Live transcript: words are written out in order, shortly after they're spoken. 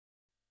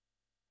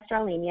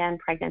Hypercholesterolemia and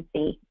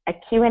Pregnancy, a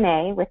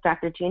Q&A with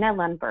Dr. Gina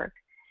Lundberg.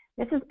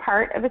 This is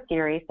part of a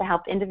series to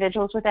help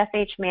individuals with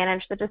FH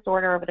manage the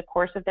disorder over the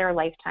course of their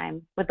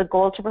lifetime with the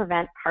goal to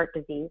prevent heart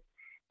disease.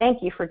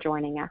 Thank you for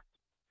joining us.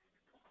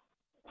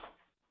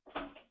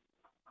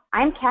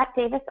 I'm Kat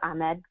Davis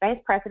Ahmed, Vice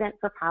President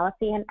for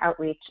Policy and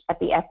Outreach at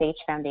the FH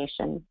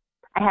Foundation.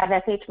 I have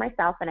FH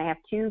myself, and I have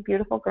two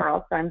beautiful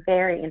girls, so I'm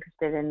very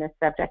interested in this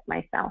subject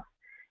myself.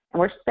 And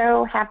we're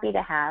so happy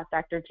to have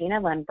Dr. Gina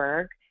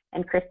Lundberg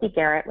and Christy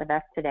Garrett with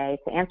us today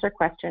to answer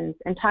questions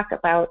and talk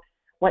about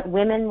what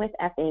women with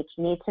FH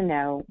need to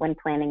know when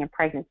planning a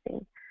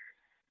pregnancy.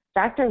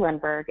 Dr.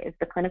 Lundberg is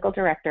the clinical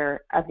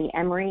director of the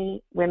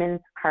Emory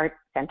Women's Heart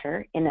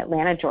Center in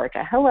Atlanta,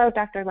 Georgia. Hello,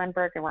 Dr.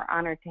 Lundberg, and we're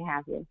honored to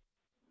have you.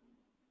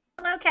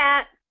 Hello,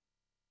 Kat.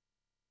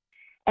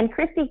 And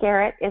Christy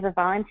Garrett is a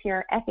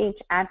volunteer FH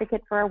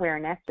advocate for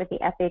awareness with the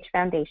FH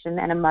Foundation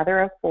and a mother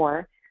of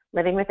 4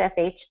 living with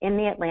FH in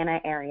the Atlanta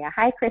area.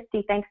 Hi,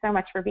 Christy. Thanks so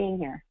much for being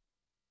here.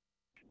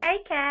 Hey,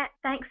 Kat.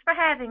 Thanks for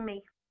having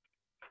me.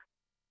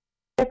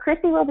 So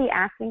Christy will be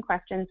asking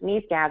questions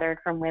we've gathered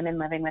from women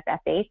living with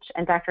FH,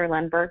 and Dr.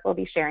 Lundberg will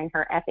be sharing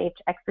her FH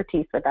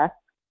expertise with us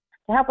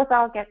to help us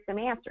all get some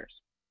answers.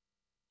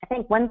 I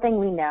think one thing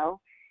we know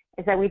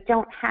is that we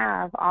don't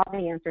have all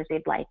the answers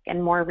we'd like,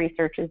 and more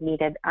research is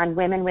needed on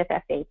women with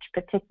FH,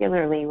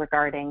 particularly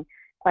regarding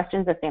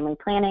questions of family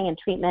planning and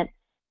treatment.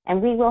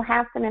 And we will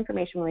have some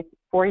information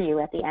for you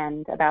at the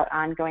end about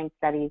ongoing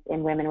studies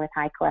in women with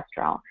high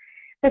cholesterol.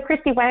 So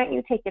Christy, why don't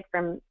you take it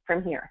from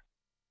here?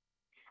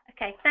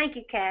 Okay, thank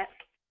you, Kat.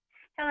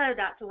 Hello,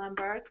 Dr.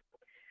 Lundberg.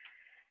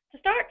 To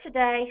start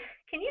today,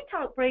 can you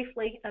talk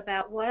briefly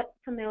about what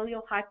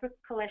familial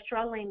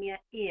hypercholesterolemia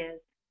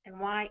is and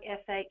why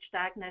FH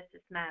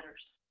diagnosis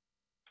matters?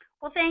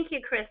 Well, thank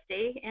you,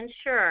 Christy, and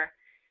sure.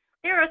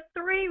 There are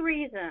 3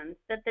 reasons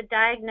that the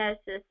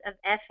diagnosis of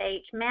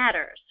FH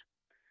matters.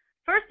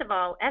 First of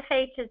all,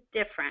 FH is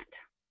different.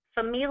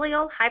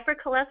 Familial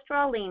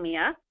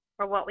hypercholesterolemia,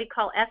 or what we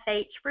call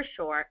FH for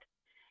short,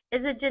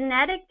 is a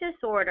genetic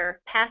disorder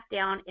passed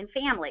down in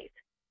families,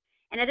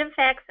 and it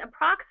affects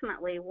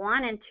approximately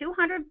 1 in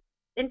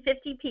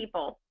 250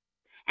 people,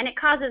 and it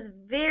causes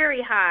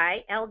very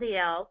high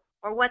LDL,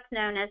 or what's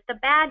known as the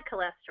bad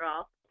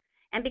cholesterol,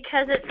 and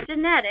because it's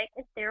genetic,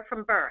 it's there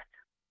from birth.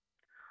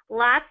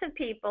 Lots of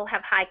people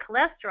have high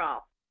cholesterol,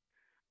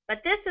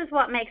 but this is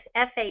what makes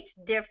FH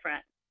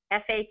different.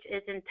 FH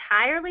is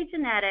entirely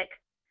genetic,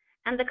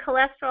 and the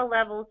cholesterol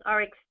levels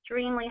are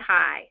extremely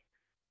high,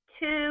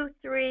 2,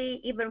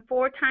 3, even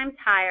 4 times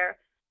higher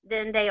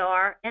than they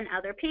are in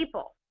other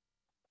people.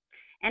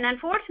 And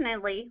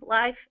unfortunately,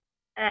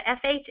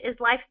 FH is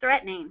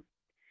life-threatening.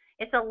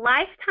 It's a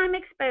lifetime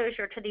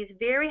exposure to these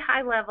very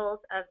high levels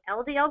of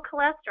LDL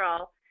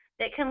cholesterol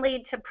that can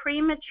lead to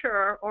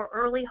premature or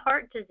early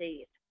heart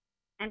disease.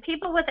 And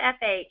people with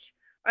FH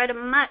are at a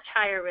much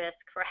higher risk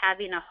for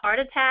having a heart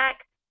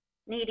attack,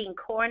 needing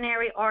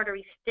coronary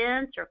artery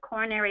stents or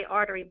coronary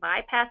artery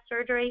bypass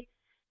surgery,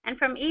 and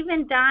from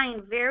even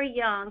dying very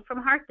young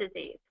from heart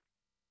disease.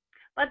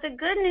 But the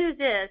good news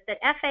is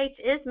that FH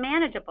is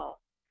manageable.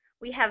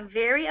 We have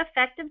very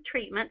effective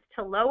treatments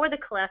to lower the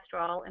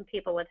cholesterol in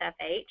people with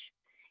FH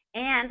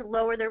and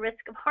lower the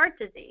risk of heart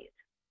disease.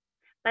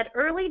 But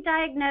early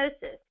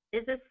diagnosis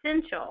is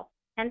essential,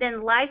 and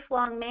then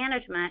lifelong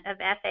management of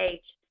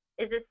FH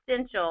is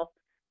essential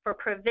for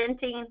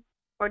preventing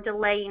or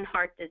delaying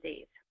heart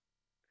disease.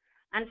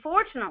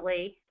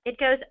 Unfortunately, it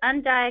goes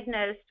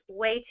undiagnosed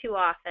way too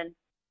often.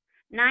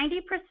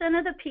 90%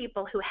 of the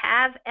people who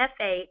have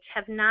FH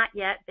have not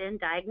yet been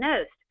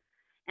diagnosed.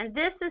 And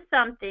this is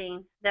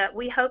something that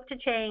we hope to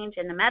change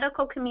in the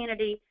medical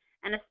community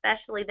and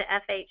especially the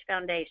FH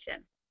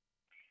Foundation.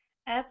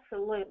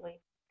 Absolutely.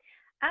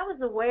 I was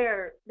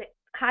aware that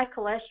high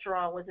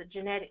cholesterol was a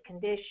genetic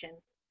condition,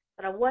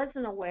 but I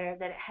wasn't aware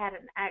that it had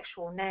an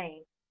actual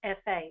name,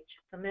 FH,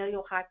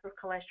 familial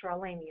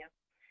hypercholesterolemia,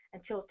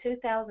 until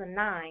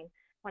 2009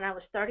 when I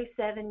was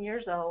 37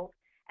 years old,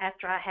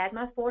 after I had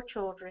my 4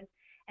 children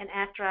and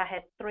after I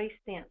had 3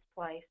 stents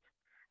placed.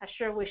 I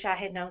sure wish I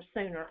had known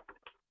sooner.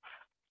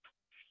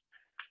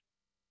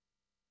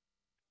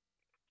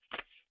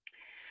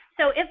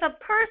 So if a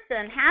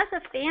person has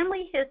a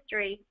family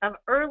history of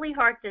early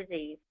heart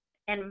disease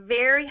and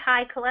very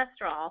high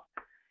cholesterol,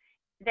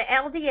 the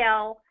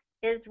LDL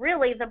is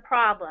really the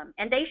problem,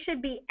 and they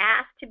should be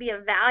asked to be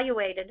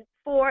evaluated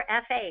for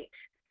FH.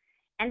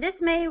 And this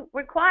may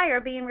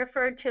require being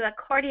referred to a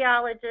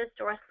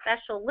cardiologist or a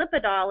special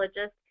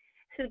lipidologist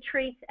who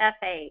treats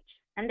FH.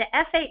 And the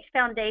FH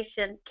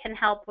Foundation can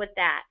help with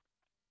that.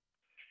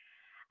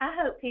 I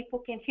hope people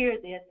can hear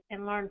this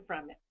and learn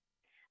from it.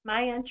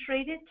 My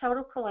untreated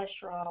total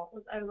cholesterol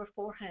was over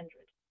 400,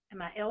 and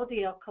my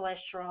LDL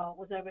cholesterol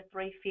was over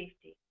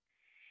 350.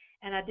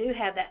 And I do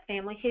have that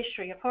family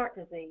history of heart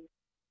disease.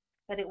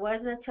 But it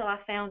wasn't until I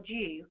found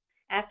you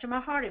after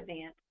my heart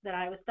event that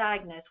I was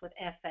diagnosed with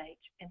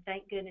FH, and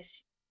thank goodness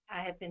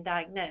I have been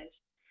diagnosed.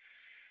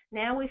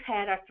 Now we've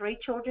had our four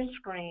children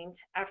screened,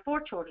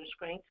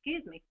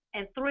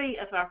 and 3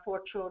 of our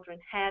 4 children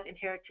have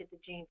inherited the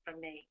gene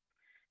from me.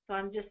 So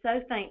I'm just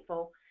so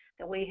thankful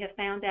that we have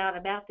found out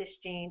about this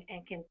gene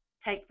and can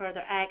take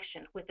further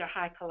action with their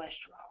high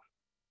cholesterol.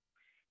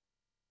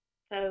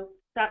 So,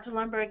 Dr.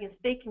 Lundberg, in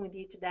speaking with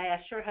you today, I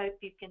sure hope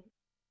you can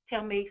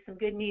tell me some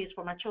good news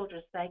for my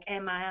children's sake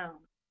and my own.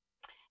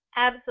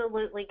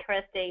 Absolutely,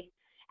 Christy.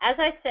 As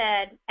I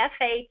said,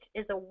 FH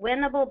is a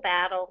winnable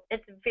battle.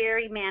 It's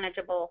very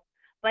manageable,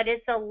 but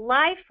it's a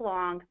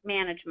lifelong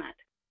management.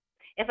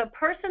 If a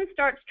person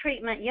starts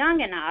treatment young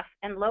enough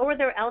and lower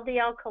their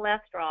LDL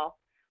cholesterol,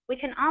 we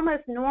can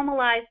almost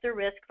normalize the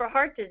risk for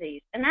heart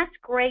disease, and that's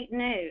great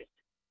news.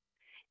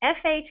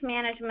 FH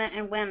management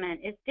in women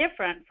is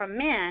different from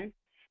men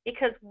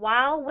because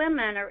while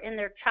women are in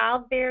their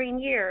childbearing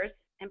years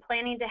and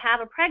planning to have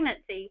a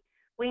pregnancy,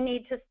 we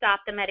need to stop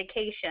the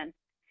medication.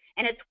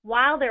 And it's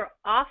while they're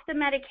off the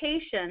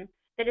medication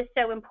that is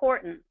so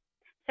important.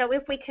 So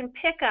if we can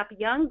pick up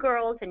young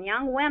girls and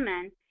young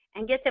women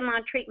and get them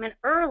on treatment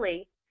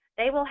early,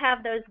 they will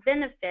have those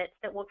benefits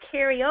that will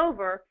carry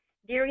over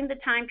during the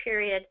time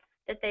period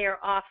that they are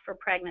off for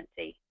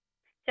pregnancy.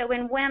 So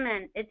in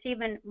women, it's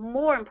even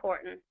more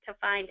important to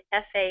find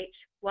FH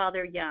while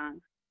they're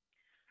young.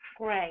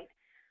 Great.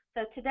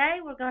 So today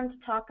we're going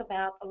to talk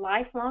about a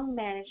lifelong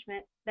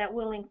management that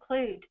will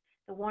include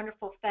the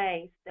wonderful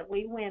phase that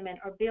we women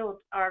are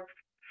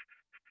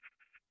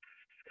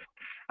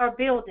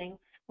building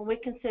when we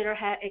consider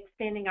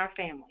extending our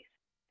families.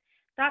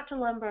 Dr.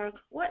 Lundberg,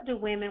 what do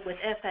women with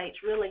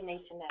FH really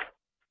need to know?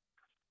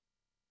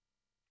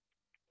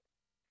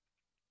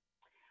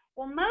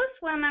 Well, most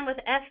women with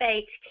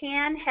FH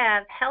can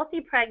have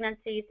healthy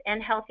pregnancies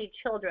and healthy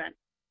children.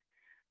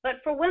 But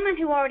for women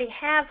who already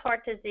have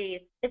heart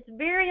disease, it's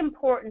very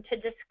important to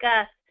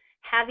discuss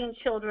having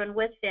children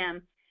with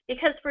them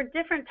because for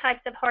different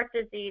types of heart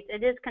disease,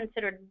 it is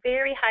considered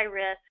very high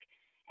risk,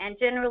 and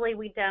generally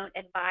we don't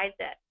advise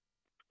it.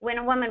 When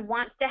a woman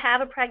wants to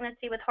have a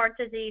pregnancy with heart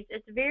disease,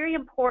 it's very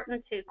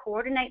important to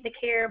coordinate the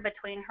care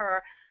between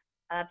her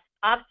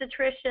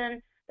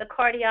obstetrician, the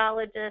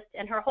cardiologist,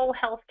 and her whole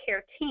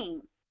healthcare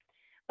team.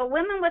 But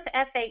women with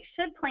FH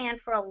should plan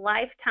for a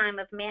lifetime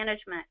of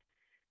management.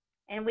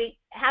 And we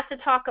have to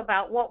talk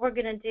about what we're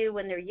going to do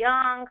when they're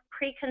young,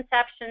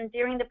 preconception,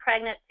 during the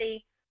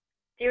pregnancy,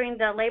 during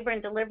the labor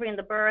and delivery and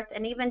the birth,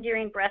 and even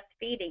during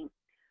breastfeeding.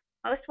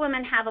 Most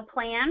women have a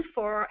plan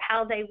for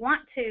how they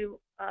want to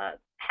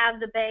have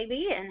the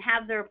baby and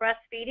have their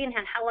breastfeeding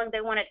and how long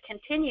they want it to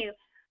continue,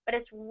 but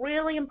it's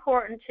really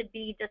important to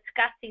be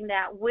discussing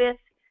that with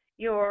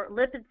your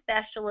lipid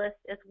specialist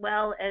as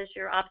well as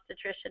your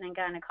obstetrician and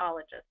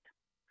gynecologist.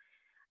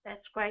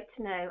 That's great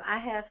to know. I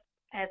have,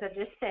 as I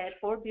just said,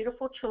 4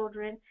 beautiful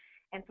children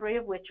and 3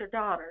 of which are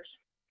daughters,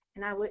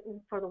 and I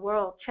wouldn't for the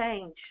world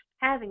change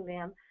having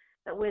them,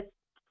 but with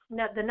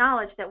the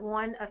knowledge that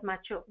one of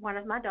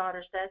my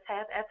daughters does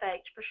have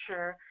FH for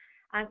sure,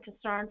 I'm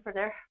concerned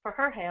for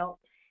her health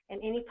and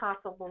any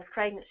possible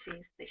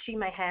pregnancies that she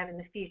may have in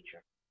the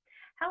future.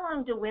 How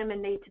long do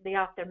women need to be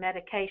off their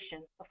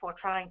medication before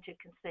trying to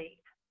conceive?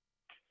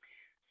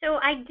 So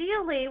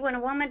ideally, when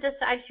a woman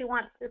decides she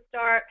wants to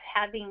start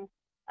having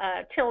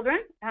children,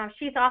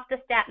 she's off the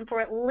statin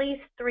for at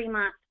least 3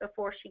 months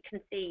before she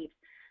conceives.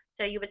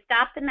 So you would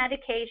stop the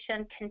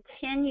medication,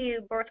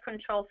 continue birth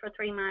control for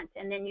 3 months,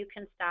 and then you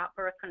can stop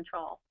birth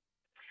control.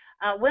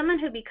 Women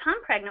who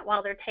become pregnant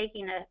while they're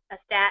taking a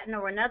statin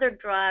or another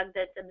drug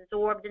that's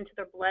absorbed into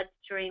their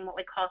bloodstream, what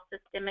we call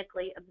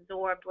systemically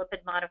absorbed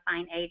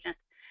lipid-modifying agents,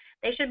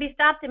 they should be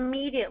stopped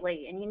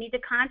immediately, and you need to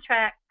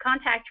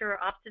contact your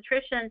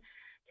obstetrician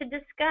to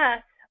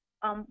discuss,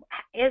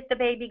 is the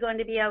baby going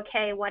to be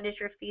okay? What is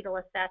your fetal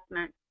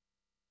assessment?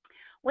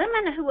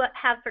 Women who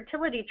have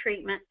fertility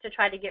treatments to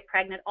try to get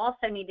pregnant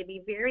also need to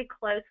be very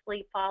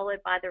closely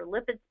followed by their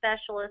lipid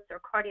specialists or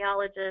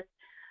cardiologists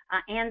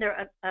and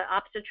their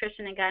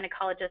obstetrician and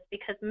gynecologist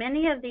because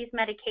many of these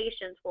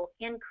medications will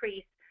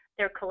increase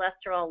their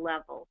cholesterol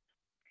levels.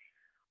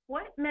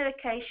 What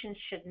medications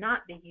should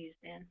not be used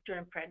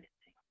during pregnancy?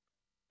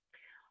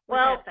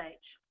 Well,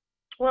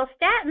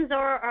 statins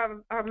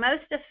are our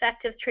most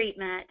effective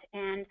treatment,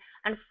 and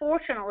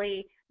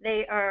unfortunately,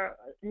 they are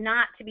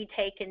not to be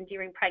taken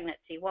during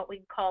pregnancy, what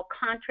we call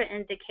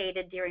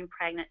contraindicated during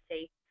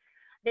pregnancy.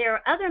 There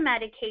are other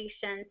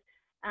medications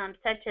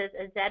such as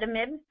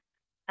ezetimibe,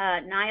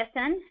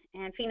 niacin,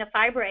 and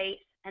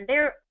fenofibrates, and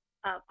they're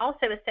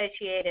also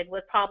associated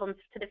with problems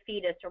to the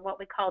fetus or what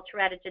we call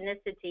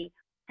teratogenicity,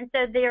 and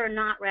so they are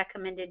not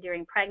recommended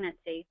during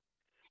pregnancy.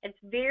 It's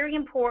very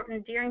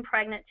important during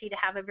pregnancy to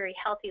have a very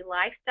healthy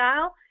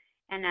lifestyle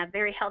and a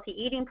very healthy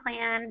eating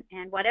plan,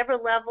 and whatever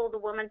level the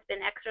woman's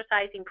been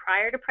exercising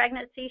prior to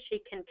pregnancy,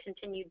 she can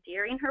continue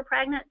during her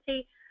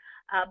pregnancy,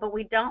 but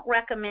we don't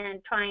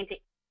recommend trying to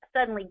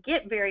suddenly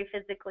get very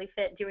physically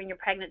fit during your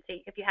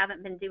pregnancy if you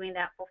haven't been doing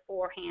that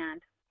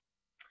beforehand.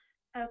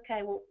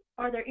 Okay, well,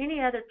 are there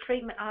any other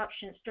treatment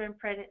options during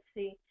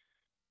pregnancy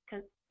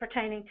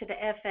pertaining to the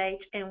FH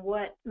and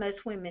what most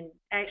women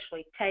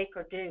actually take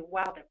or do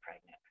while they're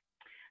pregnant.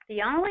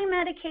 The only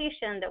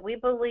medication that we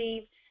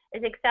believe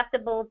is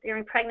acceptable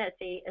during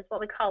pregnancy is what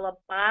we call a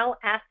bile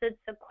acid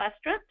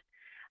sequestrant.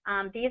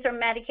 These are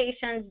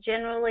medications,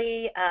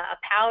 generally a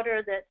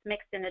powder that's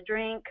mixed in a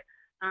drink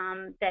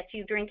that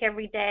you drink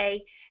every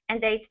day, and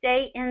they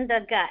stay in the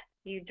gut.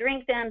 You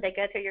drink them, they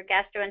go through your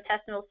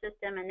gastrointestinal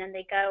system, and then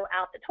they go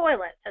out the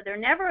toilet. So they're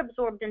never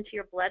absorbed into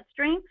your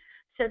bloodstream,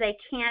 so they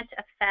can't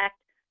affect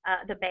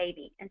the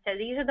baby. And so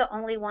these are the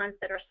only ones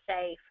that are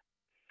safe.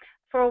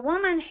 For a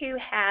woman who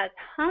has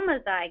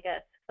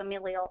homozygous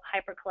familial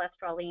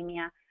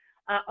hypercholesterolemia,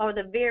 or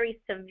the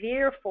very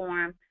severe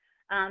form,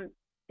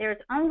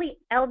 there's only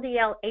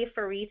LDL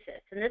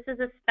apheresis, and this is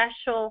a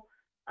special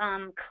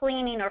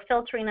cleaning or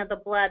filtering of the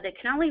blood that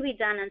can only be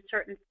done in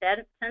certain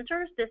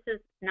centers. This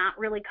is not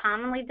really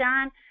commonly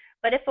done,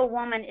 but if a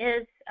woman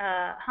is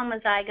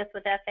homozygous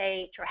with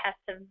FH or has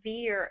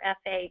severe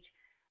FH,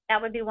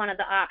 that would be one of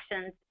the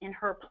options in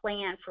her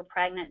plan for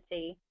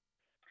pregnancy.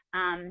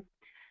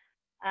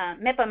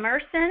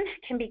 Mipamursin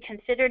can be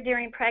considered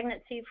during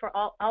pregnancy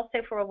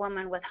also for a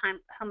woman with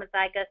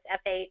homozygous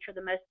FH or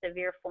the most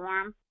severe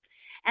form.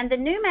 And the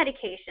new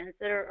medications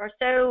that are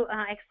so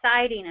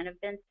exciting and have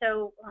been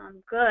so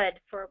good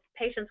for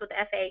patients with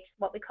FH,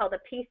 what we call the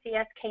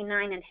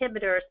PCSK9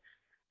 inhibitors,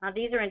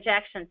 these are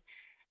injections.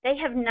 They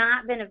have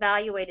not been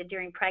evaluated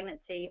during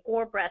pregnancy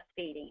or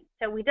breastfeeding,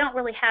 so we don't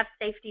really have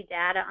safety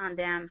data on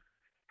them.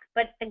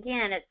 But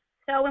again, it's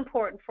so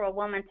important for a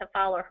woman to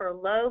follow her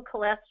low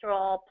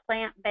cholesterol,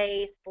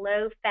 plant-based,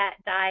 low-fat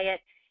diet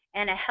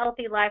and a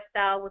healthy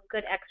lifestyle with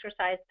good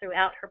exercise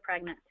throughout her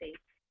pregnancy.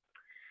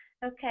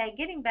 Okay,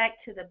 getting back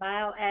to the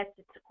bile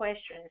acid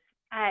sequestrant,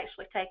 I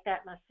actually take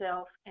that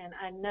myself, and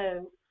I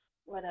know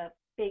what a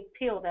big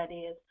pill that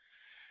is.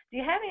 Do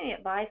you have any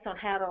advice on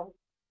how to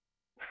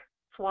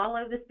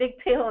swallow this big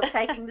pill of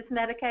taking this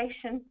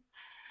medication?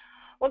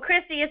 Well,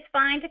 Christy, it's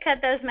fine to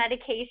cut those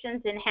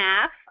medications in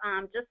half.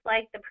 Just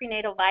like the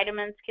prenatal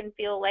vitamins can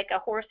feel like a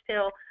horse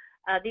pill,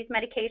 these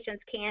medications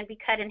can be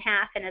cut in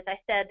half, and as I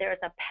said, there's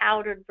a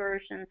powdered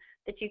version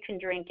that you can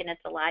drink, and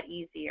it's a lot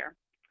easier.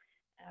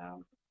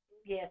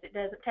 Yes, it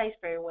doesn't taste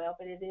very well,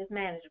 but it is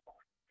manageable.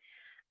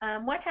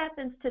 What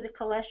happens to the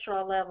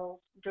cholesterol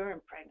levels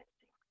during pregnancy?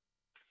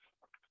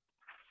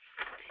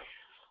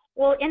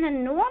 Well, in a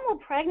normal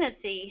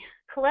pregnancy,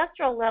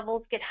 cholesterol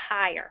levels get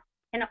higher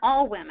in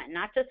all women,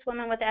 not just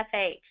women with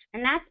FH.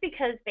 And that's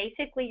because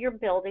basically you're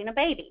building a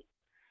baby.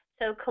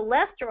 So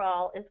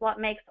cholesterol is what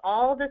makes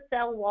all the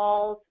cell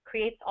walls,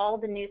 creates all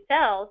the new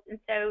cells. And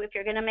so if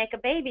you're going to make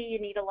a baby, you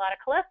need a lot of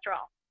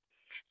cholesterol.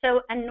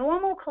 So a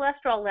normal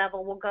cholesterol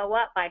level will go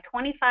up by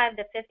 25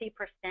 to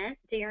 50%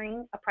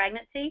 during a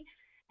pregnancy,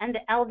 and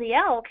the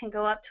LDL can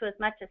go up to as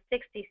much as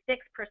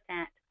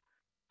 66%.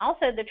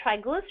 Also, the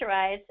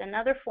triglycerides,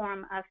 another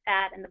form of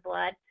fat in the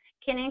blood,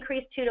 can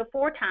increase 2 to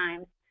 4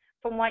 times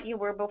from what you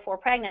were before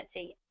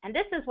pregnancy. And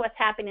this is what's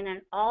happening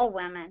in all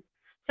women.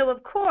 So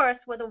of course,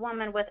 with a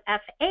woman with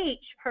FH,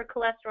 her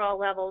cholesterol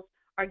levels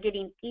are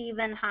getting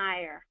even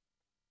higher.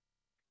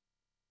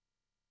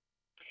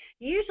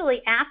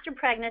 Usually after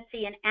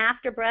pregnancy and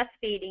after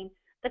breastfeeding,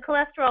 the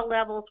cholesterol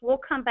levels will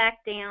come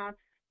back down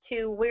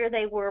to where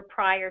they were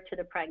prior to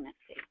the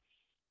pregnancy.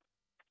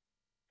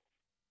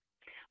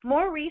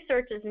 More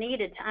research is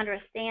needed to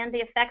understand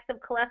the effects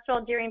of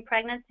cholesterol during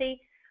pregnancy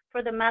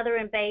for the mother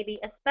and baby,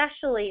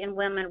 especially in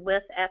women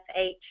with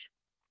FH.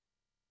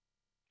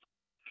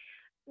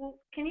 Well,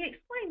 can you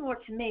explain more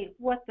to me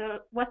what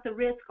the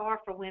risks are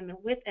for women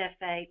with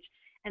FH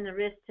and the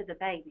risk to the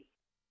baby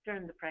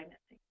during the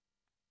pregnancy?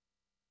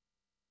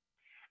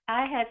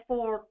 I had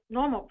 4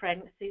 normal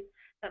pregnancies,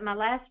 but my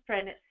last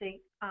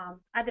pregnancy,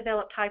 I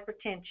developed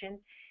hypertension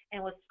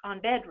and was on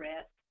bed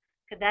rest.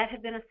 Could that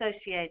have been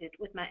associated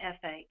with my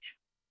FH?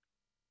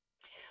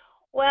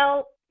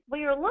 Well,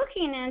 we are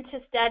looking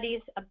into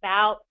studies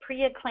about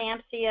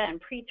preeclampsia and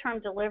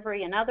preterm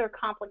delivery and other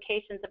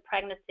complications of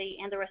pregnancy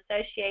and their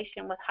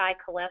association with high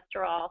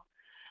cholesterol.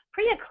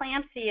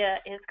 Preeclampsia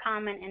is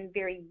common in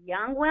very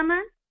young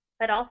women,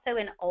 but also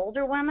in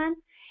older women,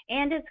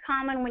 and it's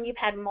common when you've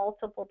had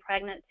multiple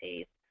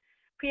pregnancies.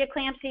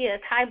 Preeclampsia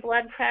is high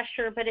blood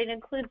pressure, but it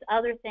includes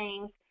other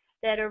things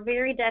that are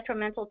very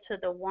detrimental to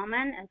the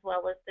woman as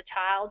well as the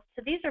child.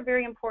 So these are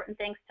very important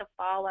things to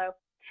follow.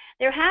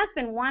 There has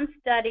been one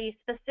study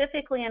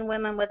specifically in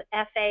women with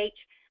FH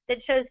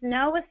that shows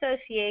no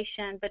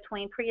association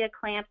between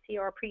preeclampsia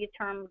or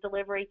preterm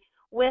delivery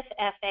with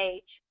FH.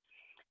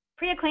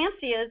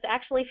 Preeclampsia is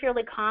actually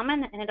fairly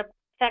common, and it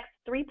affects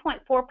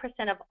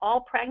 3.4% of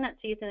all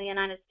pregnancies in the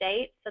United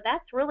States. So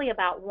that's really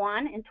about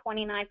 1 in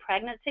 29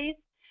 pregnancies.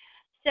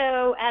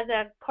 So as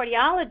a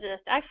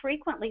cardiologist, I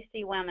frequently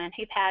see women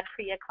who've had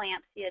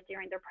preeclampsia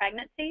during their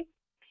pregnancy.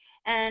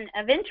 And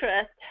of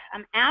interest,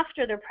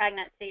 after their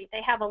pregnancy,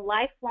 they have a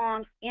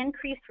lifelong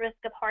increased risk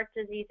of heart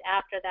disease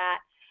after that.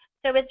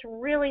 So it's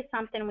really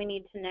something we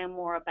need to know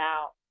more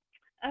about.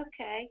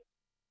 Okay.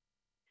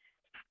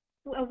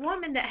 A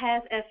woman that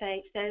has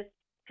FH,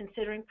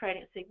 considering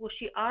pregnancy, will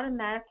she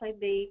automatically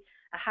be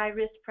a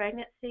high-risk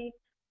pregnancy,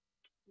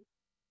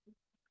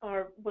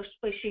 or was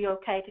she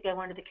okay to go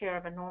under the care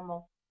of a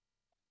normal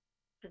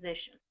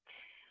physician?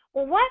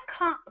 Well,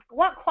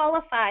 what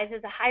qualifies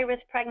as a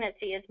high-risk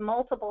pregnancy is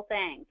multiple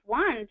things.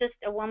 One, just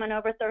a woman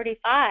over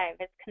 35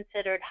 is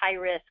considered high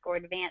risk or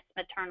advanced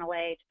maternal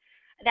age.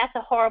 That's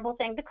a horrible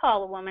thing to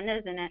call a woman,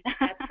 isn't it?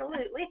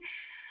 Absolutely.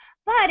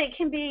 But it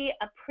can be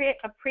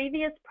a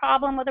previous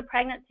problem with a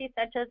pregnancy,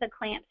 such as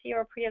eclampsia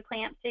or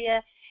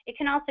preeclampsia. It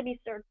can also be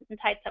certain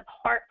types of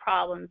heart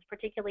problems,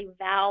 particularly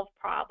valve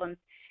problems.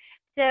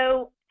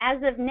 So as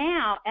of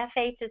now,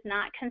 FH is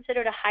not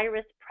considered a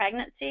high-risk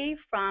pregnancy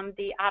from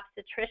the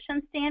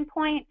obstetrician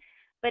standpoint,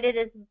 but it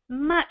is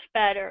much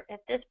better if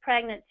this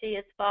pregnancy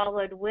is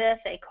followed with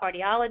a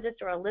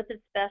cardiologist or a lipid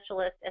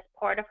specialist as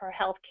part of her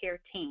healthcare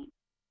team.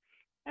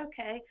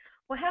 Okay.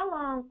 Well, how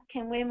long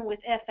can women with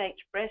FH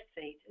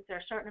breastfeed? Is there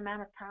a certain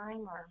amount of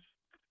time, or?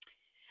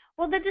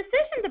 Well, the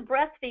decision to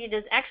breastfeed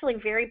is actually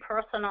very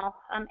personal.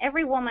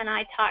 Every woman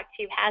I talk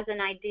to has an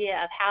idea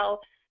of how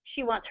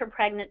she wants her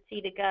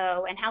pregnancy to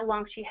go and how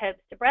long she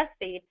hopes to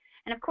breastfeed.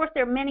 And of course,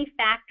 there are many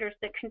factors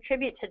that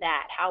contribute to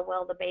that: how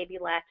well the baby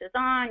latches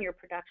on, your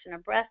production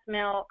of breast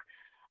milk,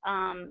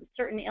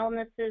 certain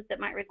illnesses that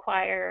might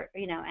require,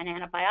 an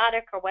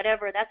antibiotic or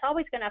whatever. That's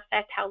always going to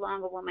affect how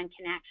long a woman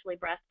can actually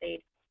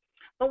breastfeed.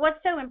 But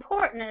what's so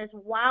important is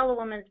while a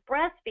woman's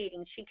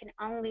breastfeeding, she can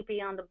only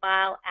be on the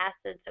bile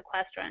acid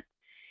sequestrant.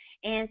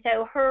 And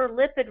so her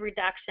lipid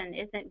reduction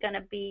isn't going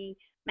to be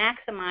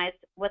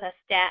maximized with a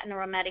statin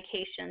or a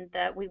medication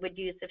that we would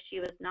use if she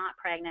was not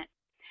pregnant.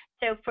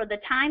 So for the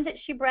time that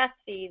she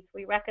breastfeeds,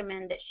 we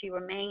recommend that she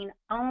remain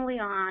only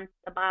on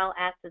the bile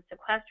acid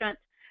sequestrant.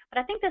 But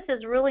I think this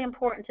is really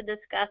important to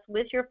discuss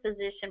with your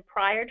physician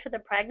prior to the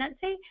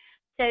pregnancy,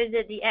 so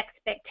that the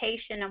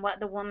expectation and what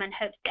the woman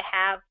hopes to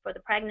have for the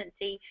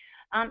pregnancy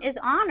is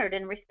honored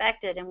and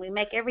respected, and we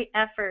make every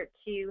effort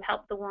to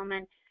help the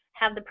woman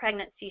have the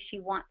pregnancy she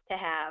wants to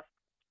have.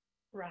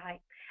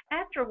 Right.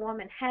 After a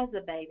woman has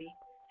a baby,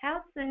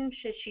 how soon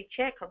should she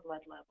check her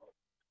blood levels?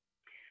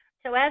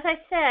 So as I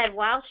said,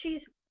 while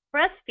she's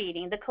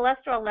breastfeeding, the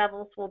cholesterol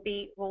levels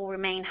will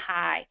remain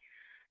high.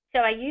 So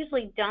I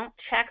usually don't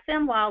check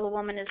them while the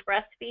woman is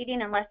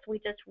breastfeeding unless we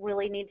just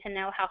really need to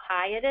know how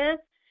high it is.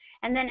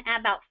 And then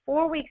about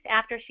 4 weeks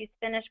after she's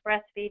finished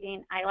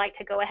breastfeeding, I like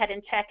to go ahead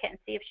and check it and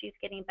see if she's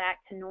getting back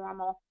to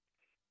normal.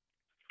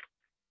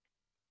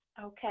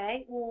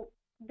 Okay. Well,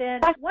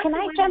 then can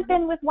I jump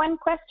in with one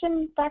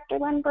question, Dr.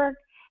 Lundberg?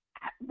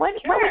 What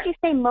would you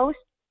say most,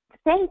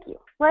 thank you.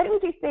 What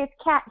would you say, it's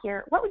Kat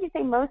here, what would you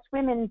say most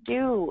women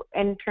do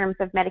in terms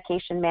of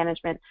medication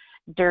management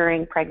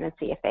during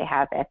pregnancy if they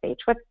have FH?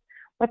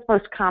 What's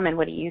most common?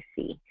 What do you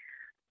see?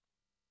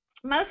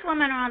 Most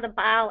women are on the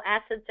bile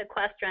acid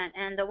sequestrant,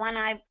 and the one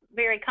I'm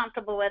very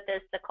comfortable with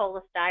is the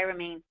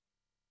cholestyramine.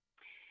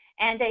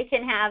 And they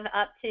can have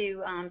up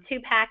to 2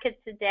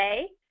 packets a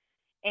day,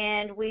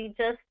 and we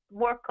just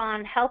work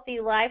on healthy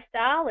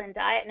lifestyle and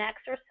diet and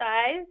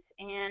exercise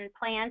and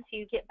plan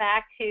to get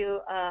back to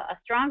a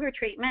stronger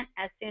treatment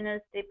as soon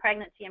as the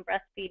pregnancy and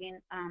breastfeeding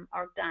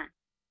are done.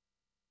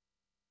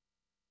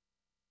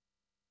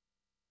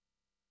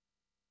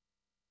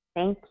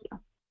 Thank you.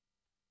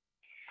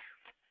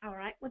 All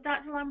right. Well,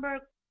 Dr. Lundberg,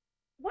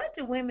 what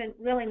do women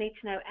really need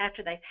to know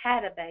after they've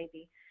had a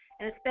baby,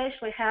 and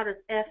especially how does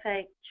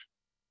FH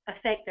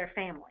affect their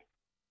family?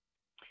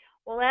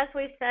 Well, as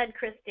we said,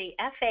 Christy,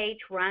 FH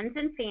runs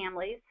in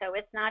families, so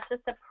it's not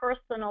just a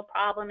personal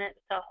problem, it's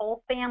a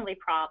whole family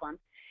problem.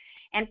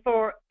 And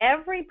for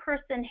every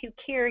person who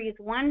carries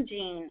one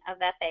gene of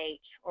FH,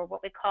 or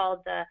what we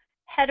call the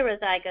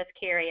heterozygous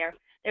carrier,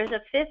 there's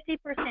a 50%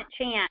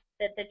 chance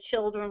that the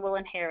children will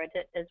inherit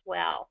it as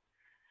well.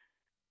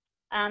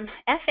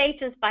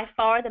 FH is by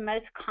far the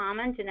most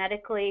common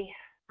genetically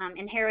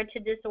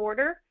inherited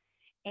disorder.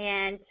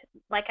 And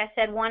like I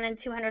said, 1 in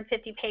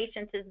 250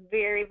 patients is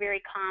very,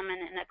 very common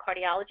in a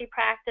cardiology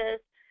practice.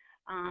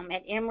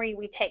 At Emory,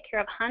 we take care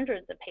of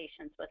hundreds of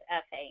patients with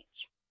FH.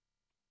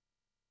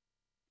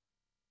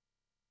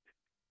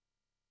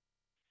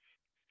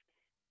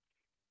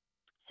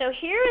 So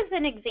here is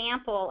an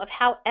example of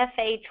how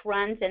FH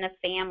runs in a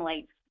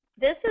family.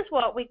 This is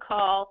what we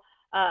call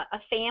a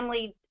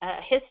family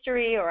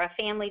history or a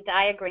family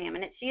diagram,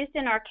 and it's used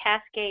in our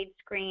cascade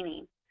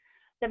screening.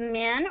 The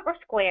men are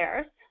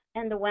squares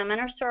and the women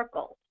are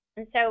circles.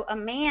 And so a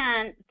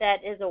man that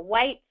is a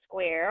white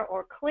square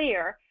or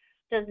clear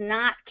does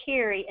not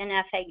carry an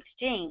FH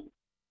gene.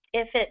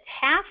 If it's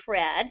half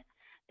red,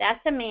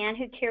 that's a man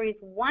who carries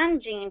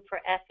one gene for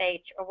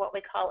FH, or what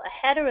we call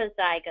a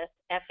heterozygous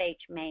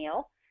FH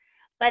male.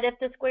 But if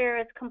the square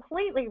is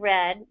completely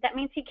red, that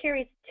means he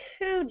carries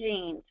 2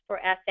 genes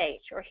for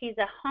FH, or he's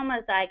a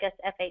homozygous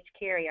FH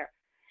carrier.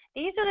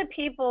 These are the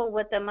people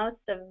with the most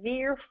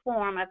severe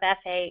form of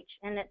FH,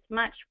 and it's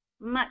much,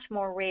 much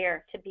more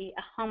rare to be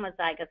a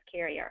homozygous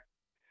carrier.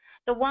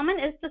 The woman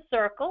is the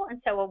circle,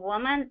 and so a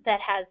woman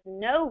that has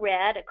no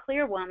red, a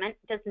clear woman,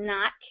 does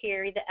not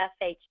carry the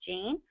FH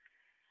gene.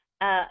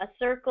 A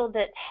circle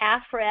that's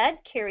half red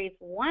carries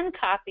one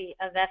copy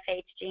of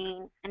FH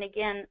gene, and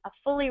again, a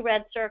fully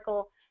red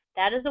circle,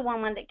 that is a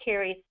woman that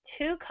carries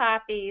two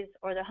copies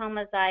or the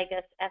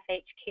homozygous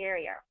FH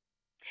carrier.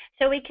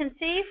 So we can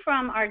see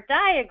from our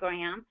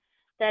diagram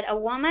that a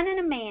woman and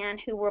a man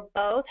who were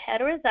both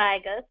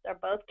heterozygous or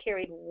both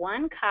carried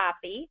one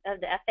copy of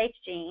the FH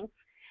gene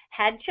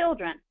had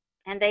children,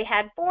 and they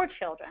had 4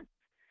 children.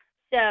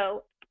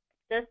 So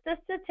the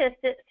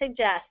statistic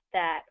suggests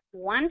that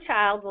one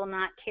child will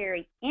not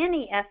carry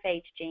any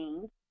FH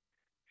genes,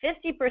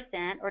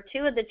 50% or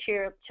 2 of the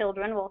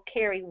children will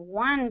carry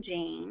one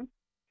gene,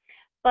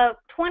 but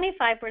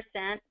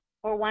 25%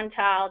 or one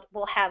child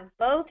will have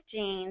both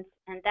genes,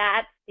 and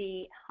that's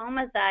the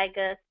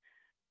homozygous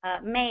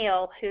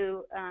male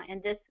who,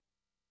 in this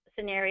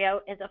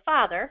scenario, is a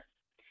father.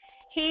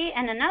 He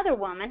and another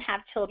woman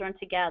have children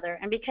together,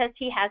 and because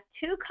he has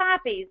 2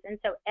 copies, and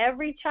so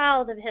every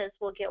child of his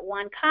will get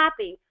one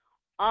copy,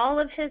 all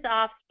of his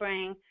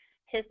offspring,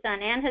 his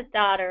son and his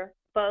daughter,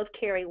 both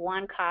carry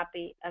one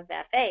copy of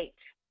FH.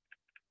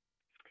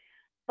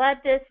 But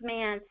this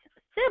man's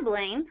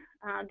sibling,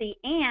 the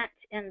aunt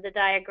in the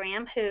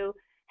diagram who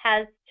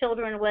has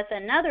children with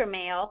another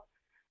male,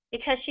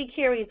 because she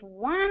carries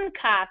one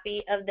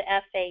copy of the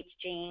FH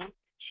gene,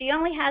 she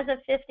only has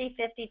a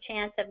 50-50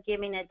 chance of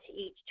giving it to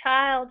each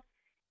child,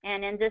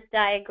 and in this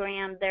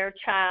diagram, their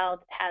child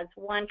has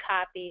one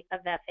copy of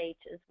FH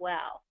as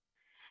well.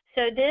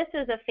 So this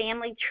is a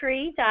family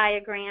tree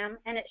diagram,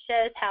 and it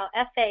shows how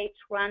FH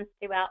runs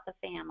throughout the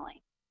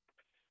family.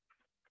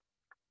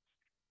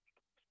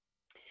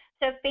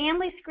 So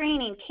family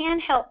screening can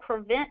help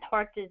prevent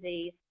heart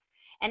disease,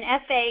 and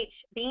FH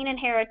being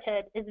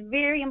inherited is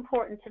very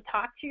important to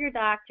talk to your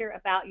doctor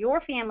about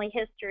your family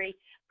history,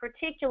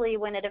 particularly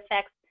when it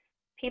affects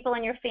people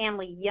in your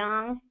family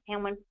young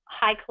and when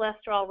high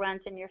cholesterol runs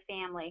in your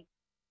family.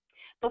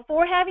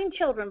 Before having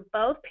children,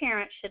 both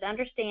parents should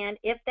understand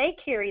if they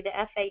carry the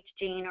FH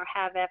gene or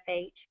have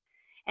FH.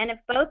 And if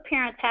both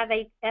parents have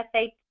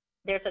FH,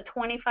 there's a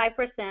 25%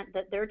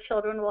 that their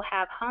children will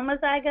have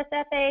homozygous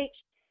FH,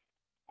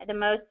 the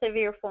most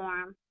severe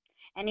form.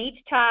 And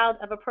each child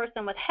of a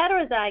person with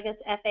heterozygous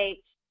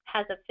FH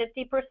has a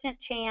 50%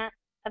 chance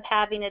of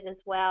having it as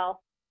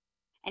well.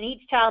 And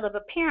each child of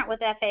a parent with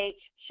FH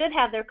should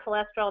have their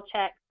cholesterol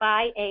checked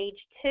by age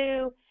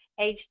 2,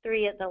 age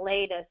 3 at the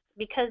latest.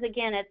 Because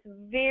again, it's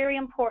very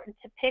important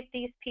to pick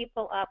these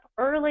people up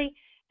early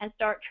and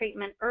start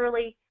treatment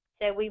early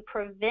so we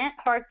prevent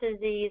heart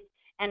disease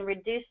and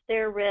reduce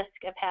their risk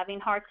of having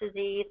heart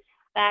disease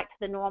back to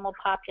the normal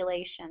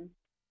population.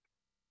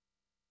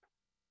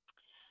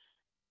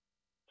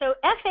 So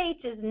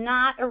FH is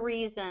not a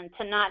reason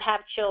to not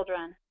have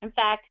children. In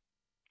fact,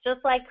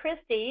 just like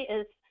Christy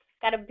has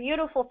got a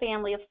beautiful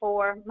family of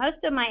 4, most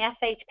of my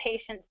FH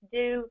patients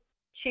do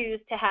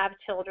choose to have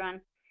children.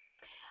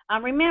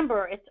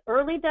 Remember, it's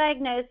early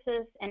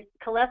diagnosis and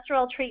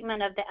cholesterol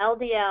treatment of the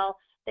LDL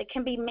that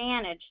can be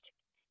managed.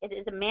 It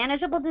is a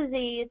manageable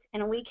disease,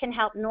 and we can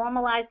help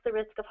normalize the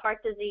risk of heart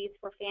disease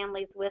for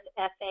families with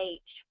FH.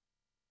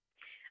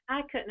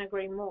 I couldn't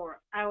agree more.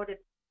 I would have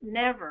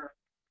never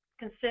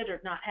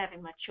considered not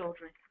having my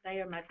children. They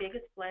are my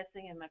biggest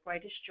blessing and my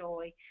greatest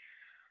joy.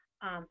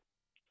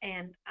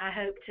 And I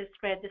hope to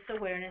spread this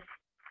awareness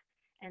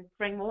and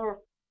bring more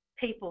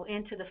people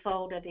into the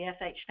fold of the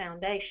FH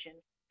Foundation.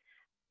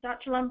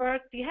 Dr. Lundberg,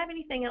 do you have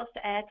anything else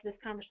to add to this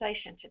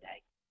conversation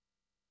today?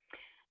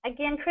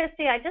 Again,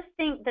 Christy, I just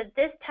think that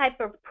this type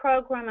of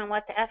program and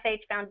what the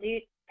FH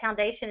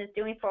Foundation is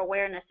doing for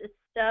awareness is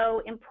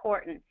so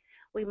important.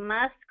 We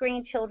must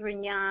screen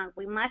children young.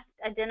 We must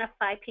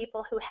identify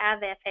people who have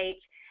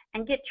FH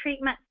and get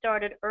treatment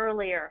started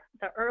earlier.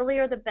 The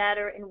earlier the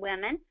better in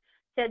women,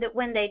 so that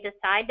when they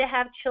decide to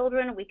have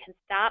children, we can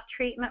stop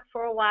treatment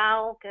for a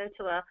while, go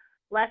to a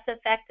less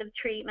effective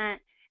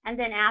treatment, and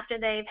then after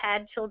they've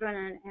had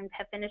children and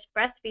have finished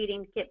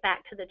breastfeeding, get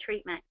back to the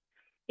treatment.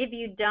 If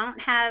you don't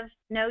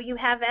know you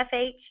have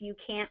FH, you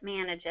can't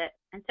manage it.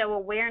 And so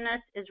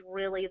awareness is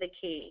really the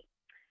key.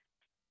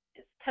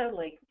 It's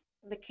totally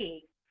the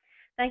key.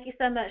 Thank you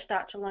so much,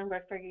 Dr.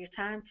 Lundberg, for your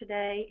time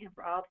today and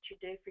for all that you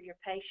do for your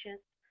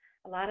patients.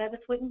 A lot of us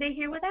wouldn't be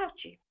here without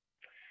you.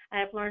 I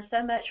have learned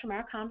so much from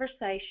our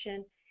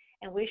conversation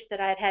and wish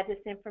that I had had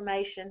this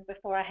information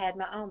before I had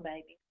my own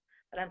baby.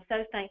 But I'm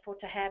so thankful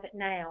to have it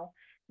now,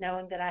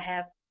 knowing that I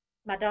have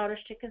my daughters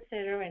to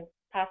consider and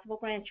possible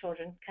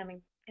grandchildren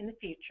coming in the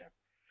future.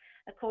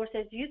 Of course,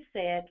 as you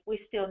said, we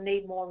still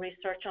need more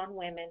research on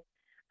women,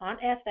 on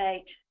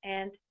FH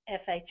and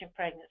FH in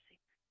pregnancy.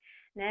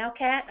 Now,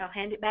 Kat, I'll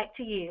hand it back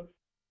to you.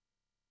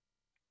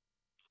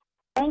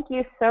 Thank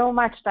you so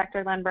much,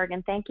 Dr. Lundberg,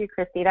 and thank you,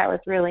 Christy. That was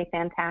really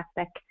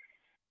fantastic.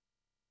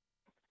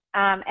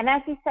 And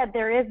as you said,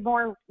 there is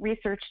more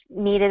research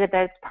needed.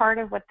 That's part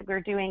of what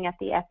we're doing at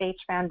the FH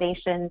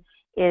Foundation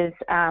is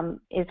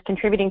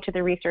contributing to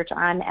the research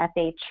on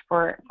FH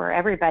for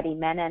everybody,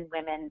 men and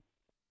women,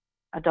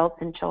 adults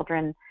and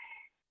children.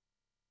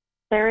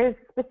 There is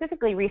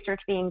specifically research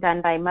being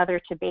done by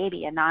Mother to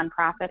Baby, a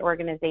nonprofit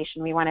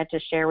organization we wanted to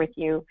share with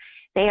you.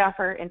 They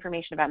offer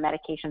information about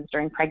medications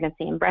during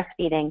pregnancy and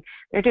breastfeeding.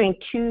 They're doing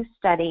 2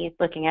 studies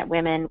looking at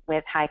women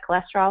with high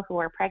cholesterol who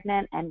are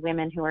pregnant and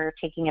women who are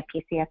taking a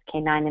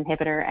PCSK9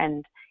 inhibitor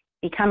and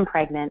become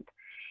pregnant.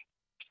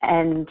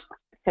 And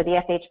so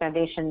the FH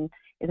Foundation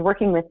is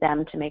working with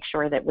them to make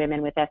sure that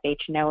women with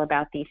FH know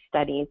about these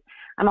studies.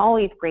 I'm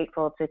always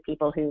grateful to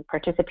people who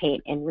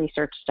participate in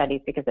research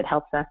studies because it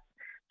helps us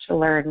to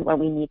learn what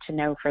we need to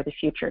know for the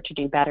future to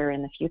do better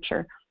in the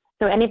future.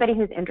 So anybody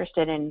who's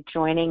interested in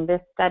joining this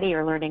study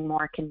or learning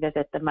more can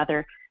visit the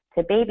Mother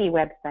to Baby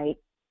website.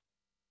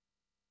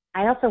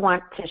 I also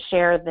want to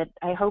share that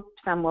I hope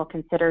some will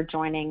consider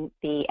joining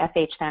the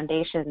FH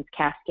Foundation's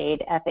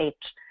Cascade FH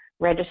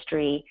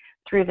registry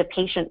through the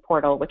patient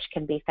portal, which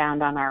can be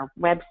found on our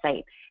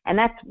website. And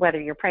that's whether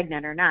you're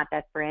pregnant or not,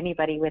 that's for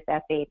anybody with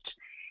FH.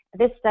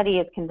 This study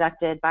is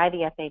conducted by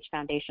the FH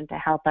Foundation to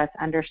help us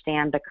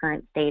understand the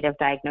current state of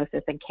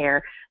diagnosis and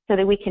care so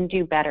that we can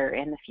do better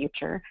in the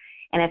future.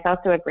 And it's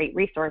also a great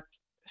resource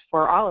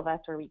for all of us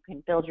where you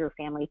can build your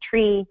family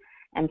tree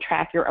and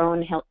track your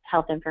own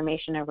health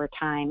information over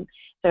time.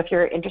 So if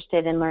you're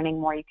interested in learning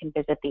more, you can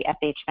visit the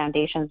FH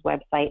Foundation's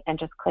website and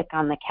just click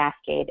on the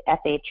Cascade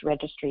FH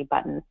Registry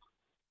button.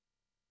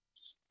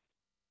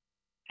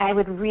 I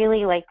would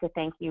really like to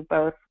thank you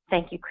both.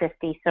 Thank you,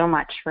 Christy, so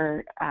much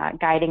for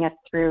guiding us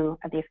through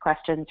these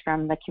questions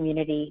from the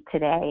community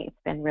today. It's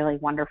been really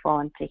wonderful,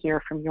 and to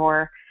hear from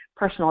your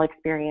personal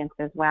experience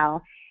as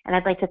well. And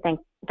I'd like to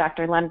thank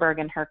Dr. Lundberg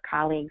and her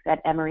colleagues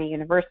at Emory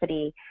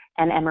University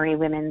and Emory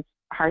Women's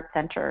Heart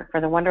Center for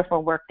the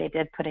wonderful work they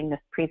did putting this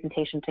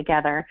presentation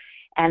together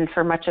and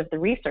for much of the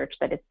research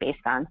that it's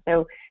based on.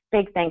 So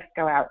big thanks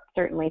go out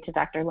certainly to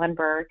Dr.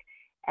 Lundberg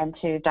and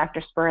to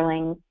Dr.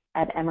 Sperling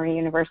at Emory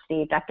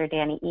University, Dr.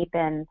 Danny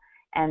Epen,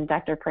 and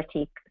Dr.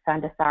 Pratik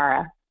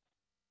Sandasara.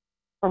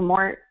 For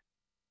more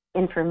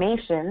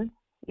information,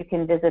 you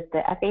can visit the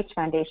FH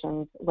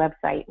Foundation's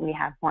website. We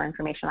have more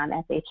information on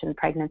FH and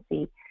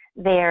pregnancy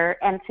there.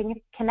 And to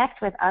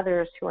connect with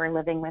others who are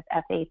living with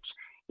FH,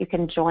 you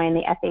can join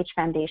the FH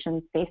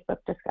Foundation's Facebook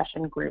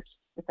discussion groups.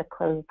 It's a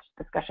closed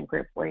discussion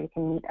group where you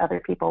can meet other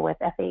people with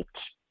FH.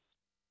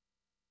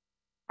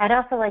 I'd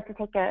also like to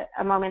take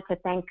a moment to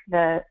thank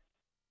the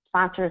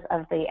sponsors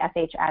of the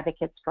FH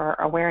Advocates for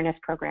Awareness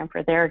program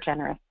for their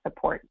generous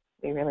support.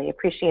 We really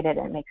appreciate it,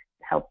 and it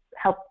help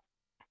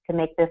to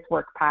make this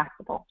work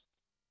possible.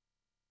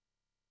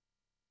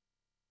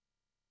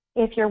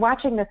 If you're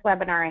watching this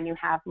webinar and you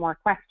have more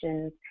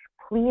questions,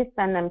 please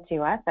send them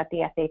to us at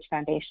the FH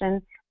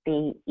Foundation.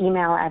 The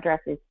email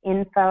address is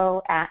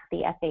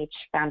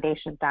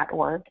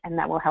info@thefhfoundation.org, and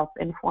that will help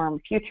inform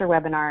future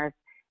webinars,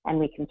 and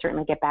we can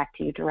certainly get back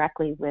to you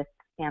directly with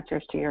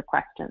answers to your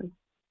questions.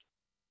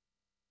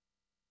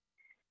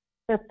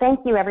 So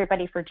thank you,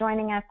 everybody, for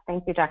joining us.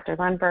 Thank you, Dr.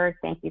 Lundberg.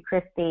 Thank you,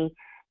 Christy.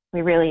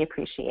 We really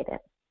appreciate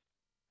it.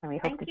 And we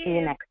hope to see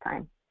you next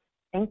time.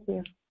 Thank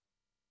you.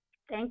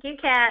 Thank you,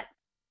 Kat.